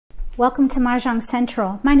Welcome to Mah Jongg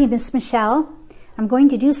Central. My name is Michelle. I'm going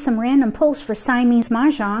to do some random pulls for Siamese Mah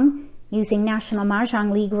Jongg using National Mah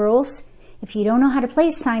Jongg League rules. If you don't know how to play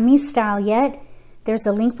Siamese style yet, there's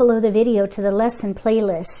a link below the video to the lesson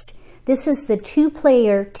playlist. This is the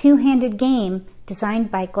two-player, two-handed game designed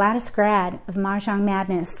by Gladys Grad of Mah Jongg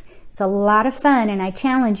Madness. It's a lot of fun, and I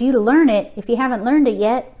challenge you to learn it if you haven't learned it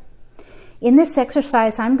yet. In this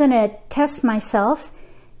exercise, I'm going to test myself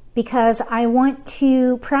because I want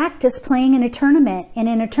to practice playing in a tournament. And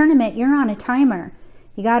in a tournament, you're on a timer.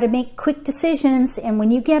 You got to make quick decisions, and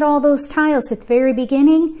when you get all those tiles at the very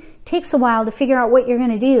beginning, it takes a while to figure out what you're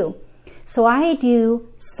going to do. So I do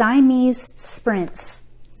Siamese sprints.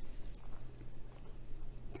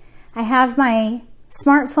 I have my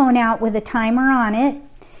smartphone out with a timer on it,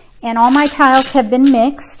 and all my tiles have been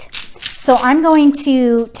mixed. So I'm going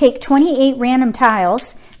to take 28 random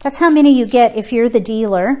tiles. That's how many you get if you're the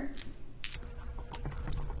dealer.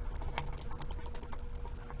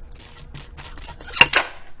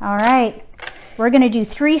 All right, we're going to do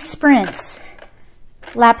 3 sprints.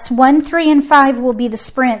 Laps 1, 3, and 5 will be the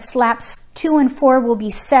sprints. Laps 2 and 4 will be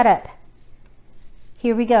setup.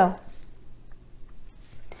 Here we go.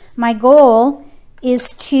 My goal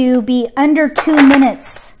is to be under 2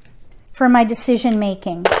 minutes for my decision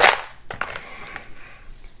making.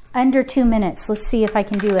 Under 2 minutes. Let's see if I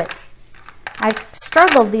can do it. I've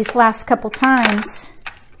struggled these last couple times.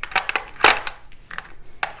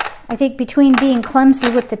 I think between being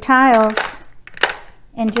clumsy with the tiles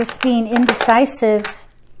and just being indecisive,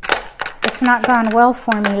 it's not gone well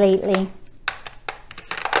for me lately.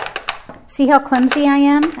 See how clumsy I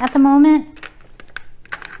am at the moment?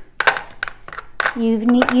 You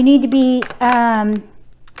need to be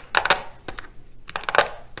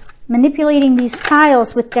manipulating these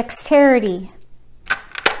tiles with dexterity.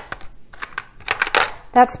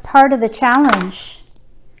 That's part of the challenge.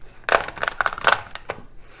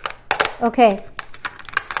 Okay.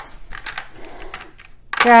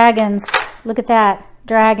 Dragons. Look at that.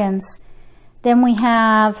 Dragons. Then we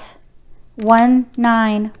have 1,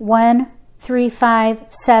 9, 1, 3, 5,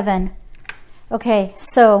 7. Okay,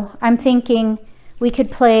 so I'm thinking we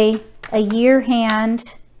could play a year hand,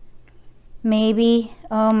 maybe.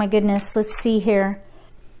 Oh my goodness, let's see here.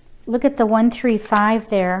 Look at the 1, 3, 5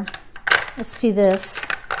 there. Let's do this.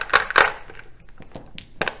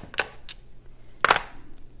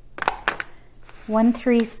 One,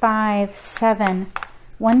 3, 5, 7.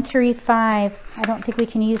 1, 3, 5. I don't think we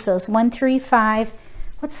can use those. 1, 3, 5.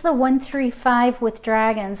 What's the 1, 3, 5 with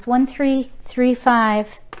dragons? 1, 3, 3,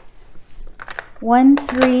 5. 1,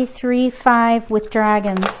 3, 3, 5 with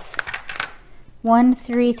dragons. 1,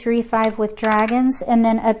 3, 3, 5 with dragons. And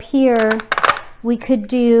then up here, we could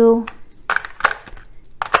do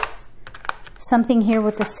something here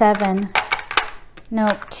with the 7.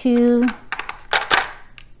 Nope, 2.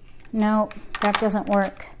 Nope, that doesn't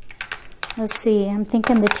work. Let's see, I'm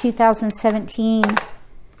thinking the 2017.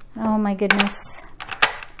 Oh my goodness.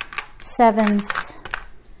 7s.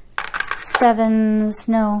 7s,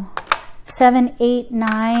 no. 7, 8,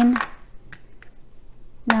 9.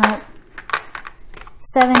 No.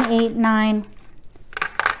 7, 8, 9.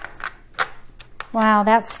 Wow,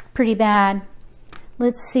 that's pretty bad.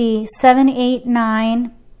 Let's see. 7, 8,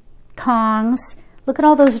 9. Kongs. Look at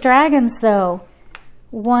all those dragons, though.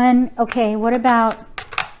 1. Okay, what about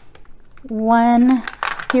 1?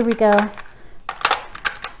 Here we go.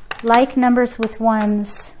 Like numbers with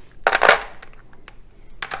 1s.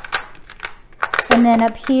 And then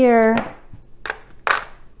up here,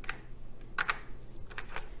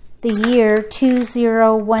 the year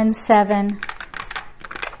 2017.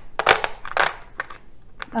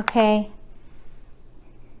 Okay.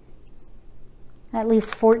 That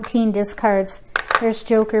leaves 14 discards. There's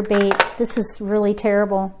joker bait. This is really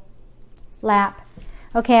terrible. Lap.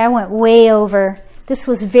 Okay, I went way over. This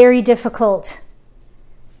was very difficult.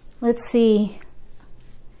 Let's see.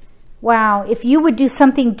 Wow, if you would do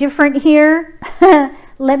something different here,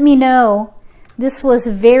 let me know. This was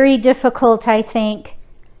very difficult, I think.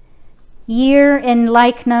 Year and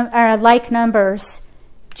like numbers,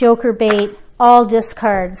 joker bait, all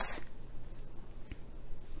discards.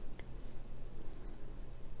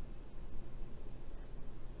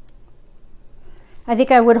 I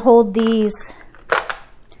think I would hold these.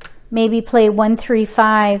 Maybe play 1, 3,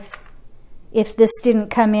 5 if this didn't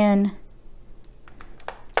come in.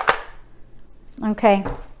 Okay,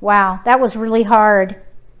 wow, that was really hard.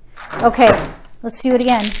 Okay, let's do it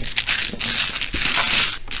again.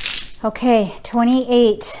 Okay,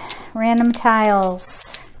 28 random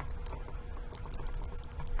tiles.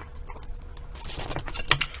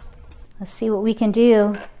 Let's see what we can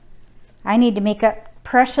do. I need to make up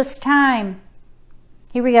precious time.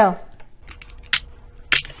 Here we go.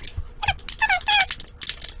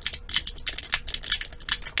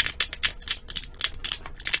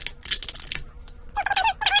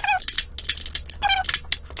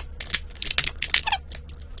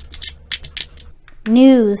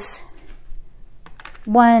 News.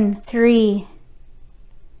 1, 3,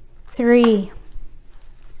 3.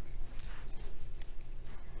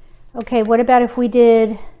 Okay, what about if we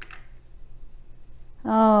did,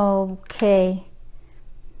 okay,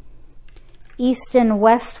 east and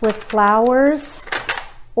west with flowers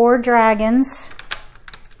or dragons,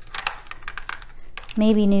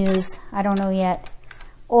 maybe news, I don't know yet.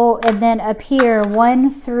 Oh, and then up here, 1,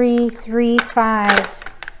 3, 3, 5.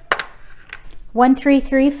 1, 3,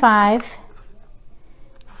 3, 5.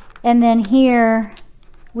 And then here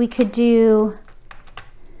we could do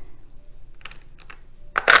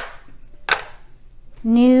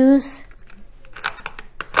news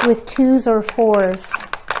with 2s or 4s.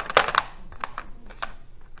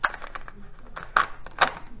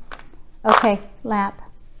 Okay, lap.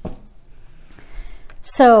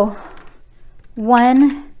 So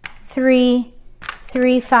 1, 3,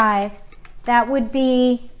 3, 5. That would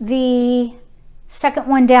be the second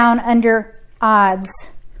one down under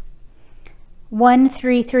odds. 1,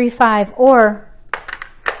 3, 3, 5, or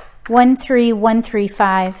 1, 3, 1, 3,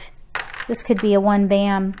 5. This could be a 1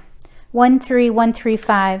 bam. 1, 3, 1, 3,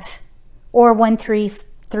 5, or 1, 3,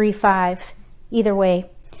 3, 5. Either way.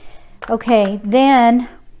 Okay, then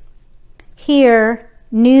here,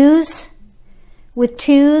 news with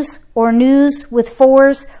 2s or news with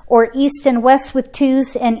 4s, or east and west with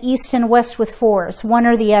 2s and east and west with 4s, one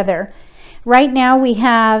or the other. Right now we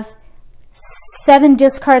have 7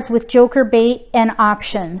 discards with joker bait and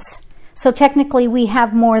options. So technically we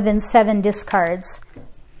have more than 7 discards.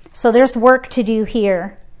 So there's work to do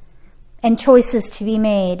here and choices to be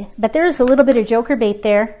made. But there's a little bit of joker bait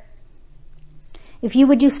there. If you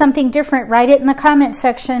would do something different, write it in the comment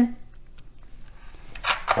section.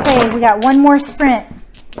 Okay, we got one more sprint.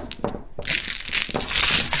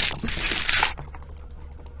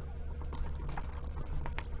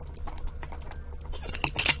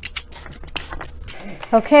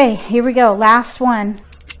 Okay, here we go. Last one.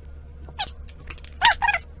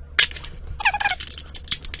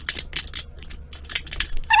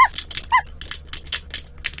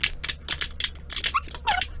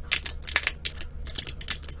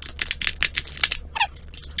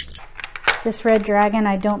 This red dragon,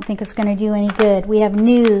 I don't think it's going to do any good. We have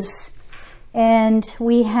news, and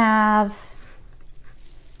I'm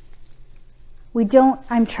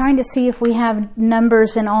trying to see if we have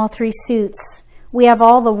numbers in all 3 suits. We have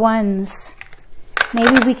all the 1s.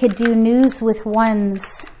 Maybe we could do news with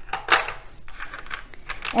 1s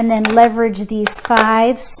and then leverage these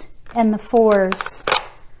 5s and the 4s.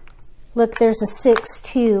 Look, there's a 6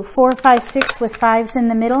 too. 4, 5, 6 with 5s in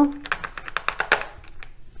the middle.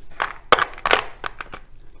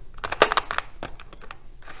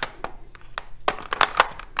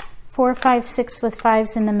 Four, 5, 6 with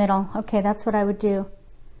 5s in the middle. Okay, that's what I would do.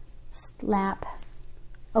 Slap.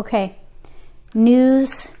 Okay.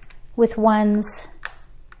 News with 1s.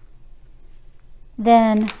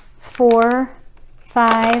 Then 4,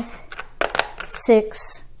 5,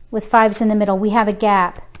 6 with 5s in the middle. We have a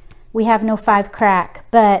gap. We have no 5 crack,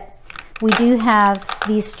 but we do have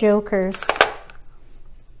these jokers.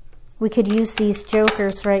 We could use these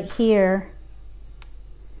jokers right here.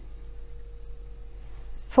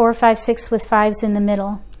 4, 5, 6 with 5s in the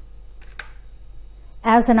middle.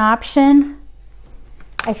 As an option,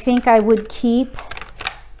 I think I would keep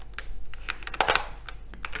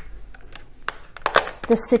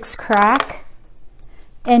the 6 crack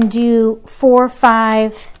and do 4,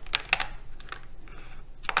 5,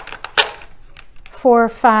 4,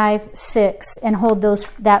 5, 6 and hold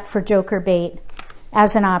that for joker bait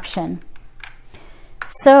as an option.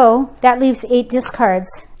 So that leaves 8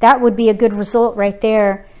 discards. That would be a good result right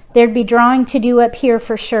there. There'd be drawing to do up here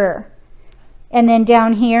for sure. And then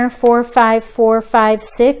down here, 4, 5, 4, 5,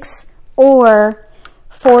 6, or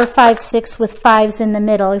 4, 5, 6 with 5s in the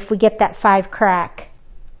middle if we get that 5 crack.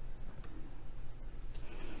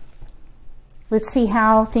 Let's see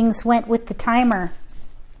how things went with the timer.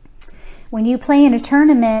 When you play in a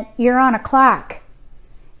tournament, you're on a clock.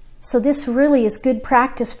 So this really is good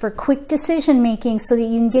practice for quick decision making so that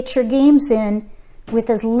you can get your games in with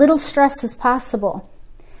as little stress as possible.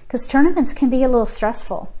 Because tournaments can be a little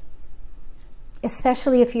stressful,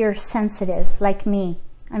 especially if you're sensitive like me.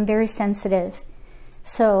 I'm very sensitive.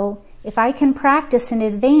 So if I can practice in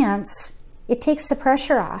advance, it takes the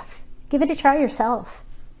pressure off. Give it a try yourself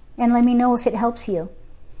and let me know if it helps you.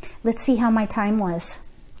 Let's see how my time was.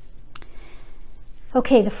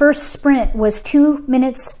 Okay, the first sprint was 2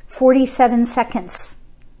 minutes 47 seconds.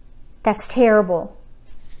 That's terrible.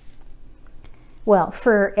 Well,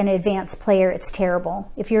 for an advanced player, it's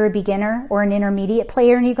terrible. If you're a beginner or an intermediate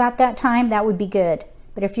player and you got that time, that would be good.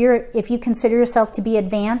 But if you consider yourself to be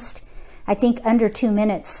advanced, I think under 2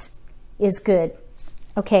 minutes is good.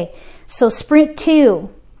 Okay, so sprint 2,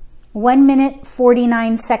 1 minute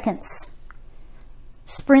 49 seconds.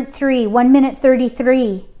 Sprint 3, 1 minute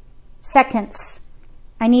 33 seconds.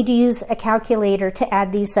 I need to use a calculator to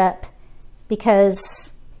add these up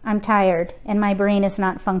because I'm tired and my brain is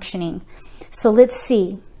not functioning. So let's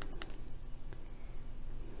see.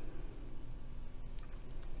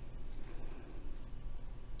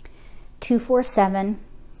 Two, 4, 7.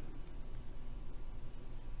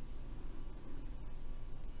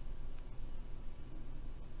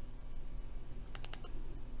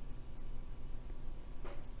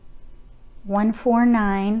 One, 4,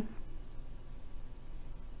 9.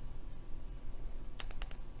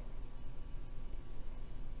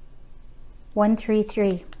 1, 3,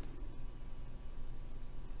 3.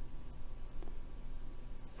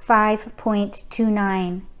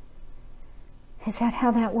 5.29. Is that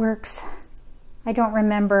how that works? I don't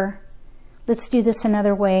remember. Let's do this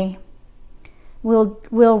another way. We'll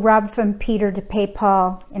rob from Peter to pay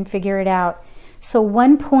Paul and figure it out. So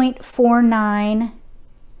 1.49.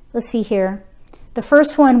 Let's see here. The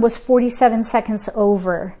first one was 47 seconds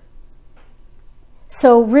over.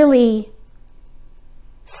 So really,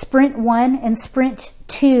 sprint 1 and sprint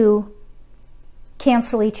 2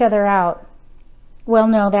 cancel each other out. Well,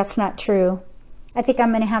 no, that's not true. I think I'm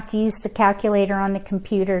going to have to use the calculator on the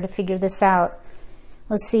computer to figure this out.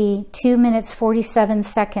 Let's see, 2 minutes 47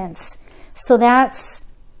 seconds. So that's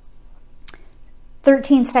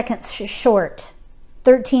 13 seconds short.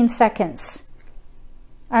 13 seconds.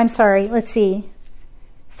 I'm sorry, let's see.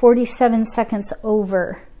 47 seconds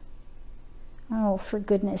over. Oh, for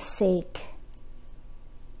goodness sake.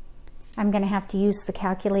 I'm going to have to use the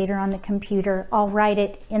calculator on the computer. I'll write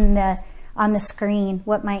it on the screen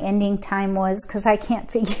what my ending time was because I can't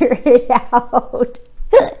figure it out.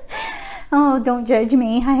 Oh, don't judge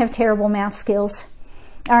me. I have terrible math skills.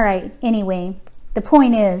 All right, anyway, the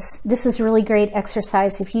point is this is really great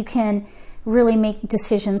exercise if you can really make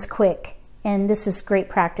decisions quick, and this is great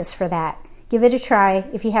practice for that. Give it a try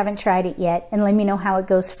if you haven't tried it yet, and let me know how it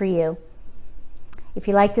goes for you. If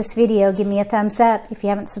you like this video, give me a thumbs up. If you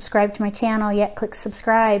haven't subscribed to my channel yet, click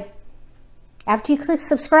subscribe. After you click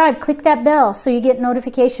subscribe, click that bell so you get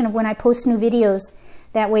notification of when I post new videos.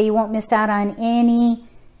 That way you won't miss out on any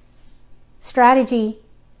strategy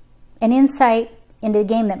and insight into the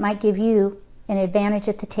game that might give you an advantage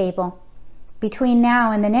at the table. Between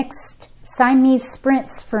now and the next Siamese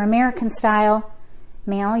sprints for American style,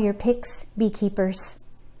 may all your picks be keepers.